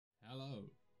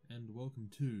and welcome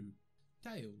to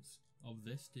Tales of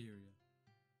Zestiria.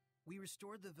 We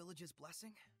restored the village's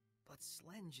blessing, but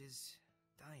Slenge is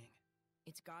dying.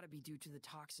 It's gotta be due to the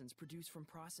toxins produced from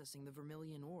processing the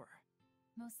vermilion ore.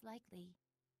 Most likely.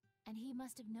 And he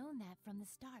must have known that from the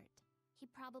start. He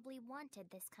probably wanted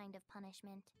this kind of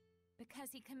punishment.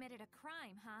 Because he committed a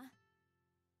crime, huh?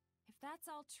 If that's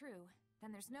all true,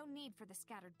 then there's no need for the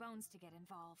scattered bones to get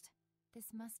involved. This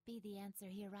must be the answer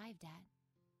he arrived at.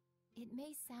 It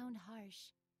may sound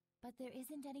harsh, but there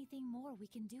isn't anything more we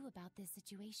can do about this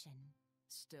situation.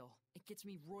 Still, it gets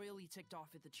me royally ticked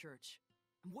off at the church.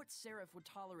 What seraph would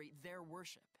tolerate their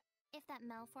worship? If that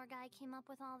Malfour guy came up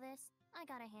with all this, I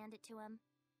gotta hand it to him.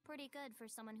 Pretty good for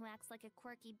someone who acts like a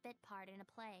quirky bit part in a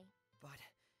play. But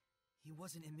he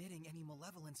wasn't emitting any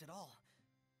malevolence at all.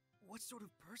 What sort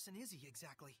of person is he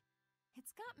exactly?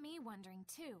 It's got me wondering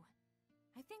too.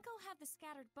 I think I'll have the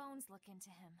scattered bones look into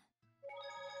him.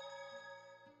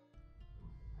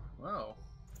 Well,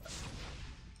 that's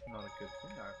not a good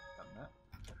thing I've done that.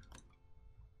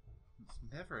 It's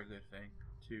never a good thing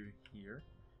to hear.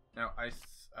 Now, I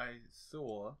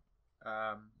saw,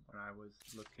 when I was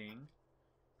looking,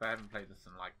 but I haven't played this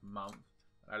in like a month,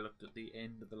 I looked at the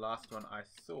end of the last one, I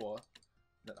saw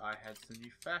that I had some new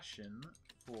fashion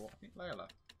for, I think, Layla.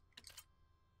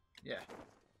 Yeah.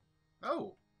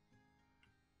 Oh!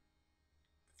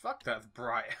 Fuck, that's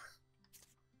bright.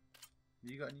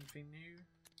 You got anything new?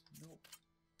 Nope.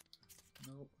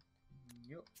 Nope.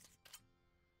 Nope.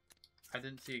 I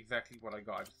didn't see exactly what I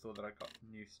got, I just saw that I got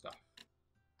new stuff.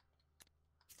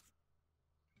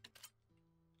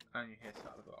 And your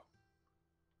hairstyle as well.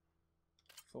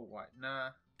 Full white, nah.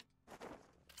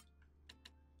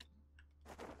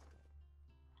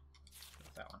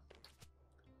 What's that one?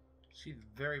 She's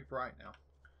very bright now.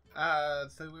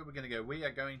 So where are we going to go? We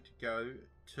are going to go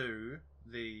to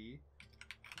the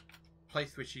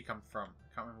place where she comes from.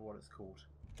 I can't remember what it's called.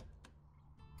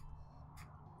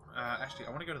 Actually, I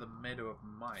want to go to the Meadow of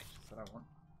Might. Is that I want?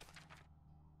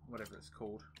 Whatever it's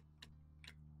called.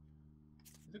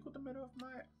 Is it called the Meadow of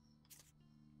Might?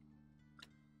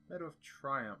 Meadow of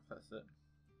Triumph, that's it.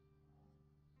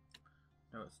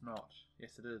 No, it's not.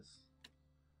 Yes, it is.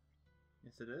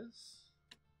 Yes, it is.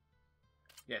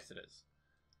 Yes, it is.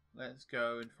 Let's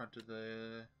go in front of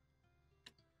the...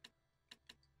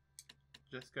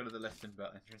 Just go to the Lesson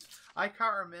Belt entrance. I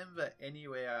can't remember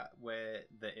anywhere where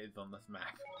there is on this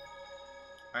map.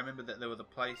 I remember that there was a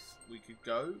place we could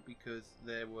go because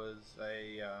there was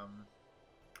a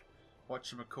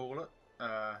whatchamacallit,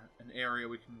 an area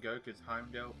we can go because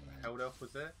Heldelf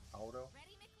was there. Heldelf.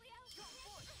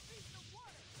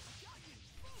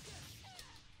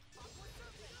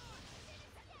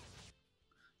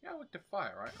 Yeah, I looked at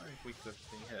fire, right? I think we could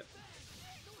have been hit.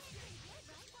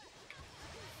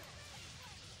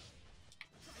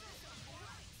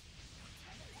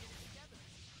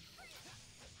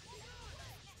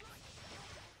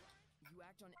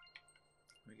 Act on it.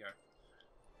 There we go.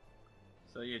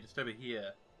 So yeah, just over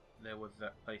here, there was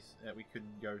that place that we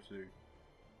couldn't go to.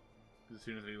 Because as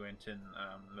soon as we went in,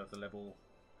 there was a level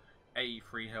A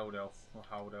free Heldelf, or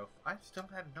Heldelf. I still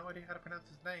have no idea how to pronounce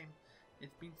his name.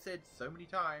 It's been said so many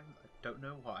times, I don't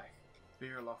know why.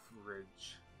 Spearloft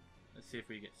Ridge. Let's see if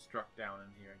we get struck down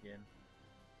in here again.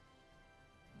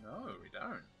 No, we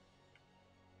don't.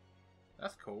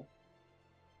 That's cool.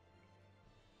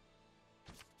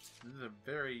 This is a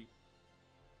very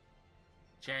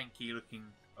janky looking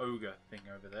ogre thing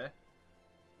over there.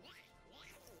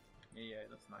 Yeah,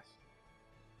 that's nice.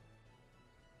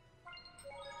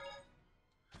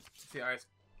 See, I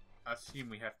assume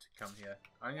we have to come here.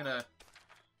 I'm gonna...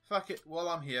 Fuck it, while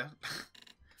I'm here.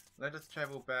 Let us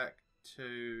travel back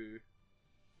to...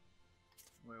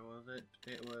 Where was it?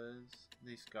 It was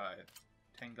this guy.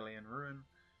 Tangolian Ruin.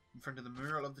 In front of the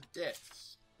Mural of the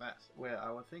Depths. That's where I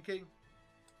was thinking.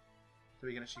 So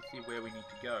we can actually see where we need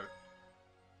to go.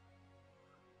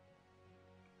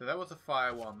 So that was the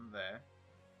fire one there.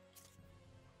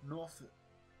 Northern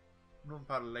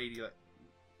part of Lady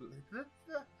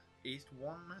East,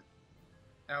 one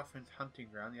Alphen's hunting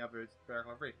ground, the other is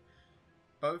Barraclough Reef.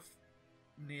 Both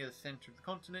near the centre of the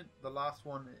continent. The last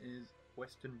one is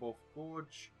Western Bolt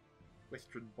Gorge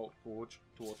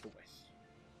towards the west.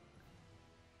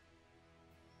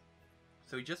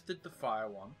 So we just did the fire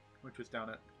one, which was down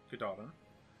at Gododden.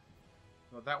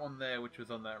 Well, that one there, which was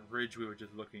on that ridge we were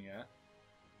just looking at.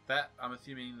 That, I'm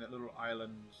assuming that little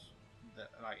island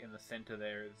that, like, in the center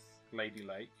there is Lady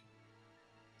Lake.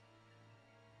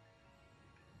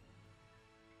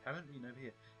 Haven't been over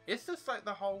here. Is this like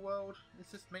the whole world?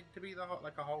 Is this meant to be the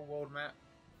like a whole world map?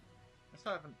 I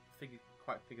still haven't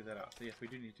quite figured that out. So yes, we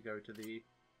do need to go to the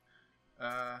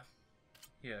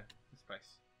Here, this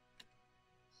place.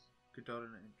 Good dot in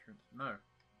entrance. No.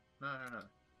 No, no, no.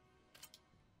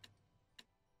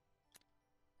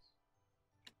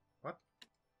 What?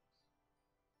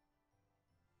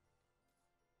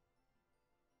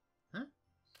 Huh?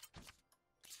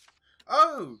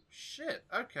 Oh, shit.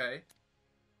 Okay.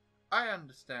 I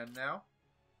understand now.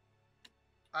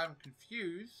 I'm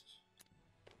confused.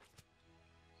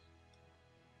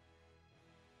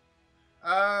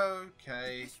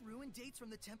 Okay. This ruin dates from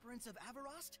the temperance of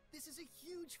Avarost? This is a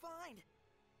huge find.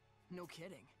 No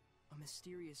kidding. A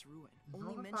mysterious ruin. Not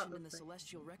Only about mentioned the in the thing.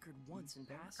 celestial record once in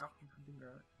passing.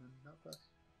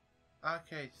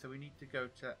 Okay, so we need to go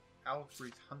to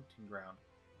Alfred's hunting ground.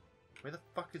 Where the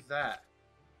fuck is that?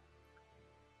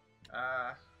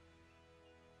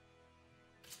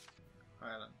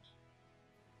 Island.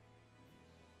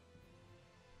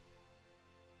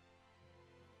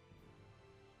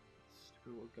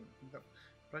 Stupid what gonna think up.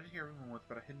 But I did hear a rumor once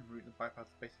about a hidden route that bypasses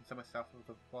the basin somewhere south of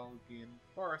the Volgian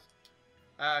forest.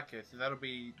 Okay, so that'll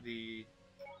be the...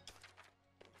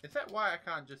 Is that why I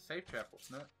can't just safe travel?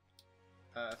 No.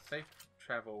 Safe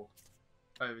travel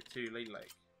over to Lee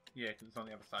Lake. Yeah, because it's on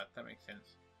the other side. That makes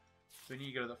sense. So we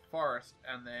need to go to the forest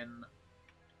and then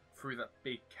through that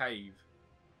big cave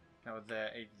that was there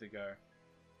ages ago.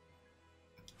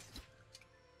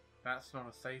 That's not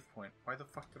a save point. Why the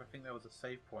fuck did I think that was a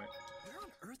save point? Where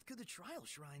on earth could the trial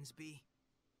shrines be?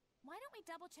 Why don't we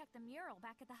double check the mural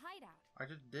back at the hideout? I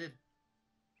just did.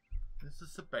 This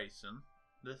is the basin.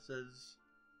 This is...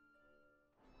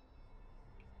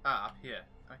 Ah, up here.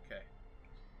 Okay.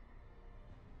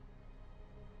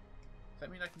 Does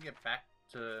that mean I can get back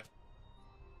to...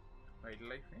 Wait,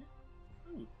 Lake here?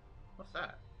 Ooh, what's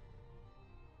that?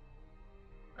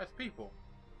 That's people.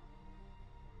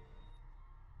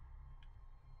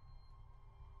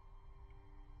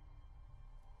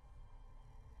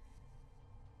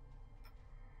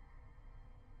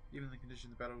 Even the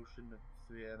conditions of the battle shouldn't have been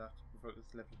severe enough to provoke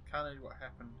this level of carnage. What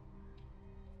happened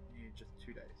in just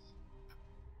 2 days?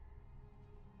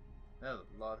 That was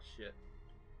a lot of shit.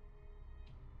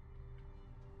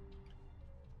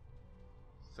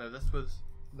 So this was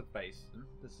the basin.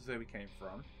 This is where we came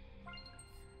from.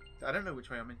 So I don't know which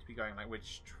way I'm meant to be going, like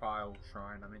which trial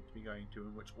shrine I'm meant to be going to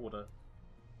in which order.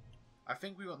 I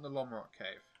think we want the Lamrock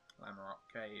Cave. Lamrock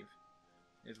Cave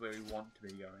is where we want to be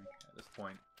going at this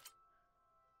point.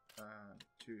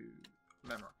 To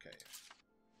Lamrock Cave.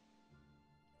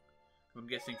 I'm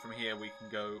guessing from here we can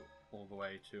go all the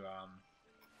way to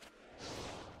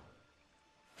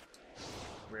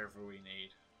wherever we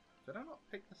need. Did I not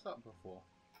pick this up before?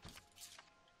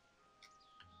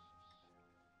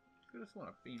 I just want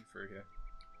to beam through here.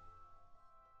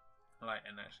 Like,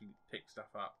 and actually pick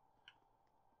stuff up.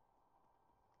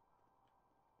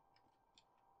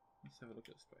 Let's have a look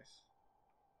at this place.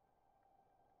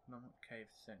 Lamrock Cave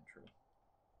Central.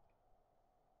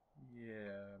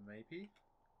 Yeah, maybe?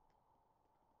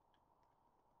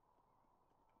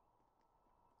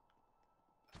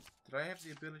 Did I have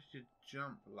the ability to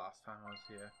jump last time I was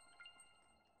here?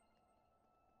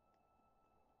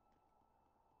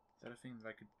 Is that a thing that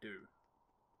I could do?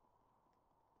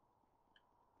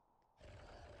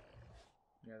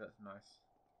 Yeah, that's nice.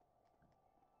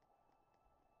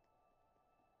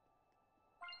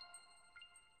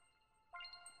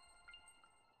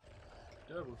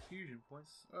 Double fusion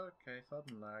points. Okay,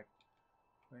 sudden lag.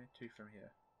 Where to from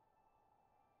here?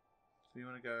 So we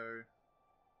want to go...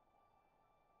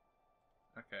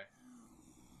 Okay.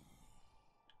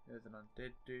 There's an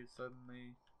undead dude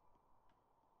suddenly.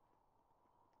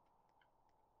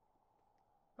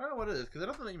 I don't know what it is, because it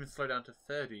doesn't even slow down to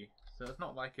 30. So it's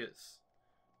not like it's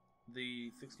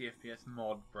the 60 FPS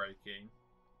mod breaking.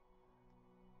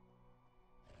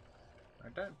 I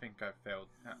don't think I failed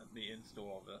at the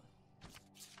install of it.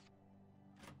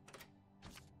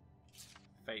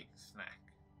 Fake snack.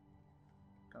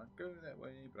 Can't go that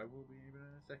way, but I will be able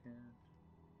in a second.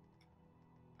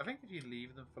 I think if you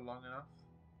leave them for long enough,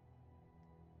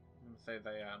 I'm going to say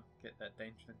they get that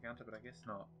dangerous encounter, but I guess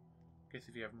not. I guess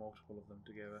if you have multiple of them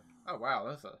together. Oh wow,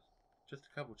 there's just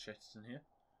a couple chests in here.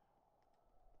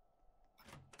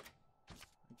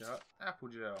 I got apple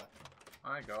gel.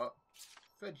 I got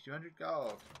 3200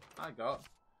 gold. I got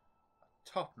a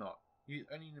top knot. Use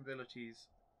only abilities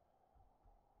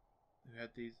who had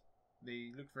these.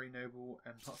 They look very noble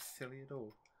and not silly at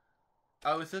all.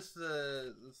 Oh, is this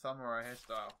the samurai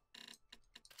hairstyle?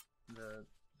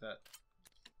 That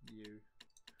you?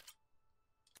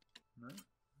 No?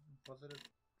 Was it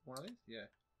one of these? Yeah.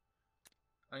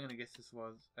 I'm gonna guess this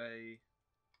was a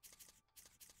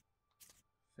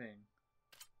thing.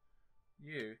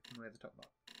 You can wear the top knot.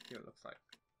 See what it looks like.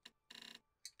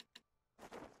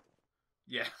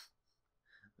 Yeah.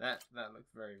 That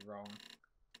looks very wrong.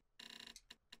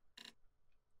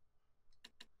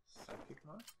 Psychic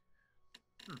mask?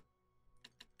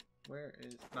 Where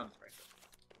is... None of bracelet.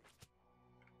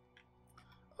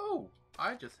 Oh!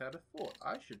 I just had a thought.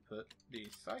 I should put the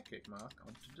psychic mask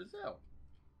onto Giselle.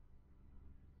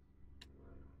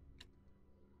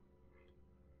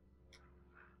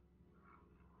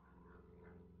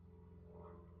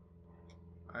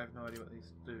 I have no idea what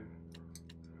these do.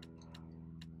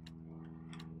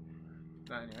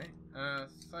 But anyway,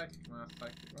 psychic mask,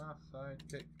 psychic mask,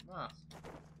 psychic mask.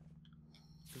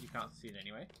 Because you can't see it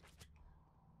anyway.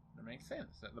 It makes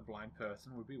sense that the blind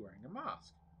person would be wearing a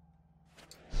mask.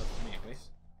 But for me at least.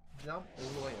 Jump all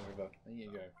the way over. There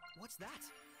you go. What's that?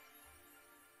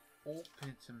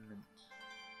 Orpiment.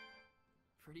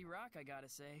 Pretty rock, I gotta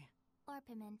say.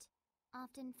 Orpiment,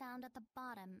 often found at the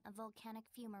bottom of volcanic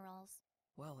fumaroles.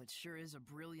 Well, it sure is a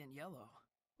brilliant yellow.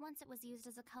 Once it was used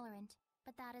as a colorant,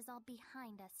 but that is all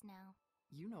behind us now.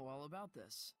 You know all about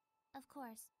this. Of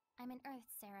course, I'm an Earth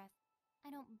Seraph. I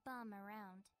don't bum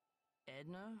around.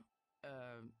 Edna?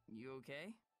 You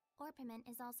okay? Orpiment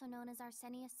is also known as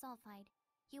arsenious sulfide.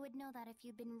 You would know that if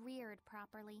you'd been reared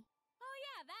properly. Oh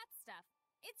yeah, that stuff.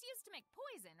 It's used to make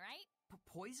poison, right?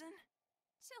 Poison?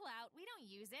 Chill out, we don't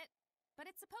use it. But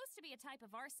it's supposed to be a type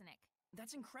of arsenic.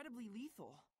 That's incredibly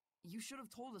lethal. You should have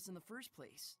told us in the first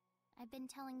place. I've been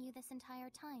telling you this entire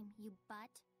time, you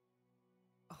butt.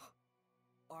 Oh,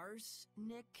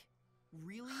 arsenic?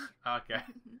 Really? Okay.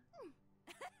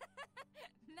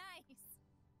 Nice.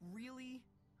 Really?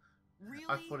 Really?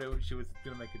 I thought she was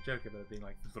going to make a joke about it being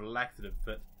like some sort of laxative,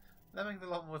 but that makes a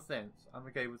lot more sense. I'm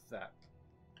okay with that.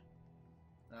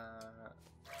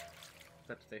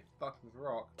 Except to say fuck with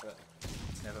rock, but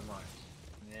never mind.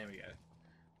 There we go.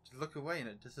 Just look away and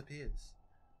it disappears.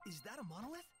 Is that a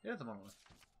monolith? It is a monolith.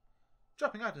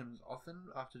 Dropping items often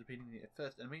after defeating the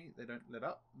first enemy, they don't let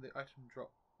up. The item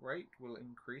drop rate will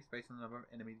increase based on the number of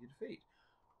enemies you defeat.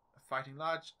 Fighting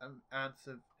large amounts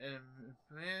of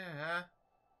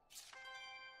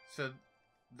so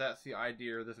that's the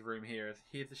idea of this room here. Is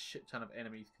here's a shit ton of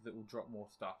enemies because it will drop more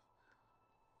stuff.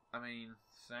 I mean,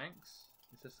 thanks.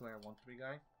 Is this the way I want to be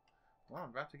going? Well, I'm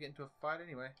about to get into a fight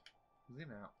anyway.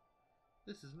 Zoom out.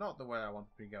 This is not the way I want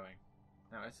to be going.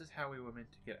 Now, is this how we were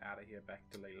meant to get out of here back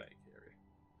to Lake area?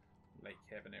 Lake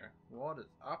Heaven area. What is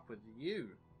up with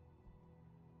you?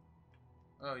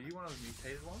 Oh, you one of the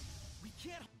mutated ones? We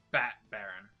can't. Bat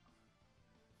Baron.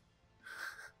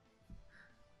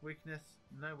 Weakness.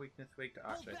 No weakness. Weak to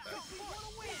archery.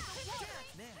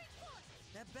 Man,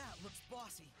 that bat looks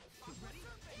bossy. Ready?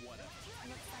 Whatever.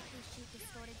 Looks like we shoot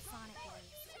distorted sonic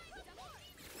waves.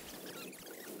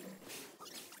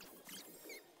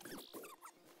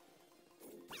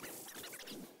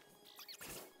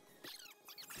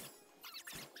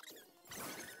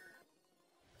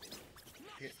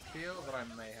 I feel that I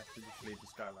may have to just leave the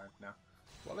Skylines now.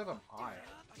 What if I'm high?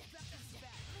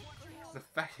 The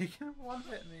fact he can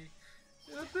one-hit me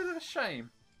is a bit of a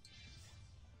shame.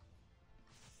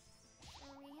 For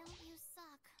real, you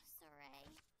suck, Saray.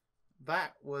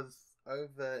 That was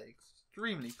over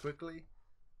extremely quickly,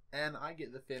 and I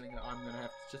get the feeling that I'm going to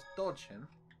have to just dodge him.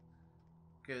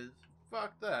 Because,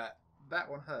 fuck that. That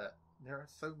one hurt. There are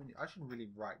so many. I should really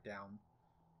write down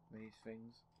these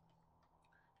things.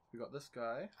 We got this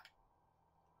guy.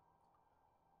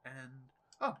 And...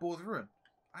 oh, Boar's Ruin.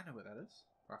 I know what that is,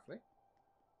 roughly.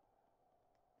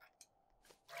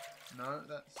 No,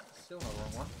 that's still not the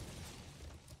wrong one.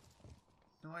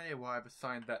 No idea why I've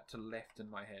assigned that to left in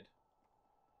my head.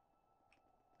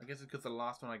 I guess it's because the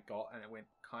last one I got and it went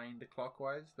kinda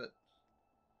clockwise, but...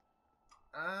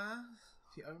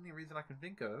 it's the only reason I can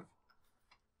think of.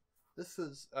 This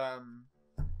is,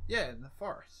 yeah, in the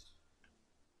forest.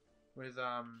 With,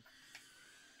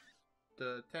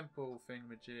 the temple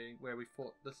thingamajig where we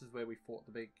fought. This is where we fought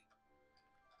the big.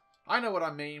 I know what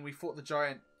I mean. We fought the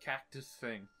giant cactus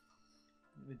thing,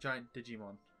 the giant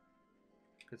Digimon.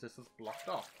 Because this was blocked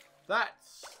off.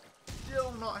 That's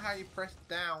still not how you press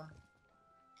down.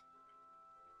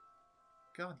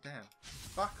 God damn!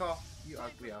 Fuck off, you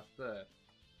ugly ass bird.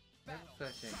 Level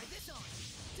 13.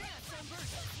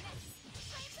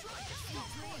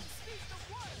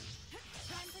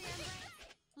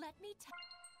 Let me tell.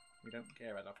 We don't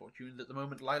care about our fortunes at the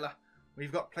moment, Lila.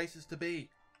 We've got places to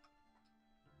be.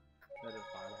 That is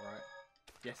Lila, right?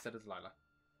 Yes, that is Lila.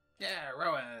 Yeah,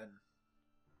 Rowan!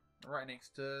 Right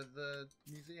next to the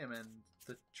museum and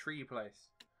the tree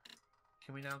place.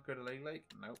 Can we now go to Lake?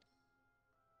 Nope.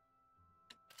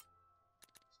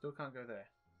 Still can't go there.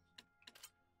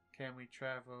 Can we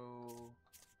travel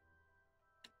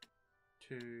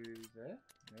to there.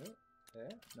 No.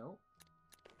 There. No.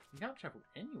 You can't travel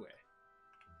anywhere.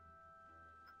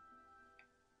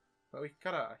 But we can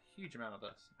cut out a huge amount of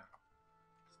this now.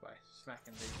 Just by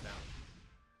smacking these down.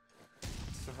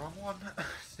 It's the wrong one.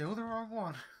 Still the wrong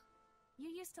one. You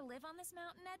used to live on this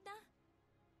mountain, Edna?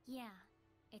 Yeah,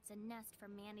 it's a nest for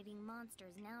man-eating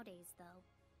monsters nowadays, though.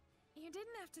 You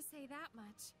didn't have to say that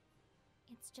much.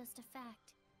 It's just a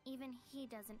fact. Even he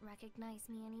doesn't recognize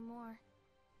me anymore.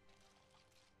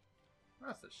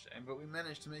 That's a shame, but we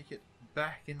managed to make it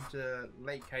back into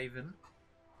Lake Haven,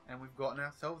 and we've gotten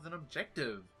ourselves an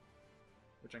objective,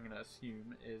 which I'm going to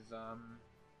assume is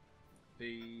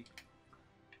the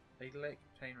lake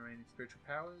contain remaining spiritual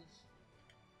powers.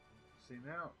 Zoom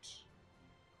out.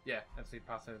 Yeah, let's see,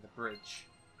 pass over the bridge.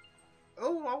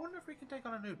 Oh, I wonder if we can take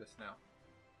on Anubis now.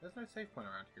 There's no save point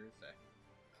around here, is there?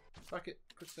 Fuck it,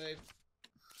 quick save.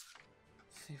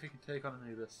 See if we can take on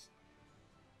Anubis.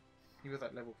 He was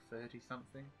like level 30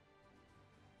 something.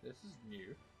 This is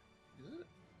new, is it?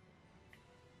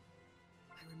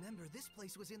 I remember this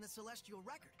place was in the Celestial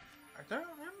Record. I don't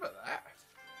remember that.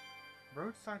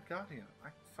 Roadside Guardian.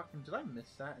 Did I miss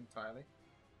that entirely?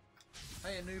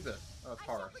 Hey Anubis. Oh, it's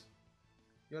Horace.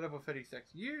 You're level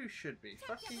 36. You should be.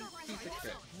 Fucking piece of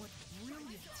shit. What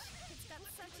brilliance! It's got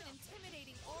such an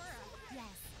intimidating aura.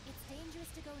 Yes, it's dangerous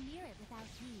to go near it without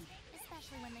heed.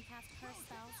 Especially when they cast curse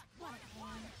spells. What a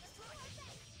pain.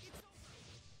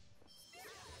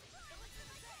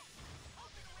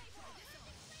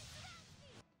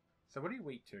 So what are you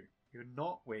weak to? You're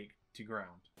not weak to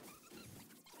ground.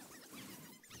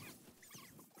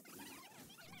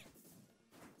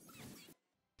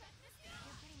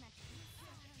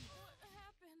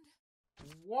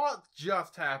 What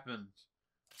just happened?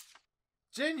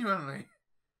 Genuinely.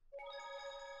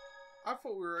 I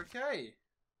thought we were okay.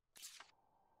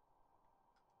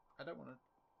 I don't want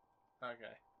to...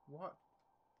 Okay. What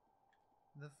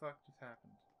the fuck just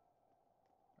happened?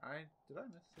 Did I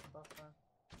miss it last time?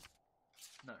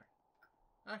 No.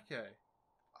 Okay.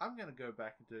 I'm gonna go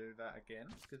back and do that again,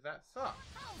 because that sucks.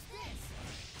 How's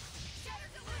this?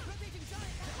 Shattered the rotating giant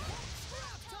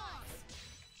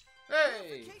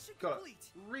Hey! Verification Got complete.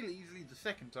 it really easily the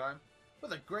second time,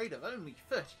 with a grade of only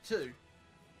 32.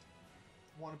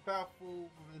 One powerful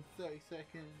within 30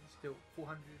 seconds, still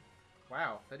 400.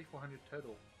 Wow, 3,400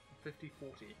 total.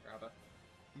 50-40 rather.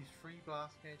 Use free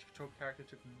blast gauge, control character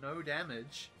took no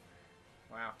damage.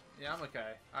 Wow, yeah, I'm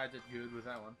okay. I did good with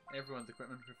that one. Everyone's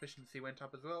equipment proficiency went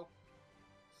up as well.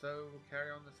 So we'll carry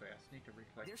on this way. I just need to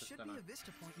recollect There this, should don't be I? a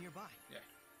vista point nearby. Yeah.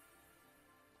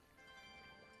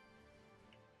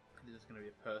 There's going to be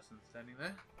a person standing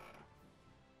there.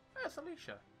 Oh, it's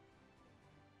Alicia.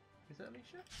 Is it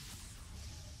Alicia?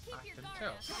 Keep I your can guard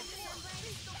tell. up.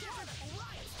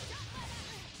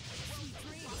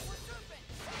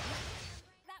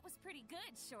 That was pretty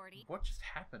good, Shorty. What just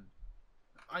happened?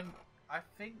 I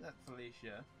think that's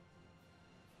Alicia.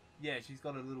 Yeah, she's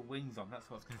got her little wings on. That's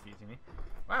what's confusing me.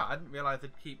 Wow, I didn't realise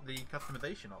they'd keep the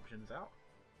customization options out.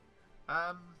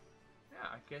 Yeah,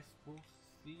 I guess we'll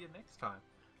see you next time.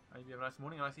 I hope you have a nice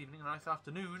morning, a nice evening, a nice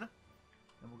afternoon.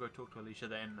 And we'll go talk to Alicia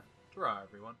then. Ta-ra,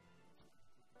 everyone.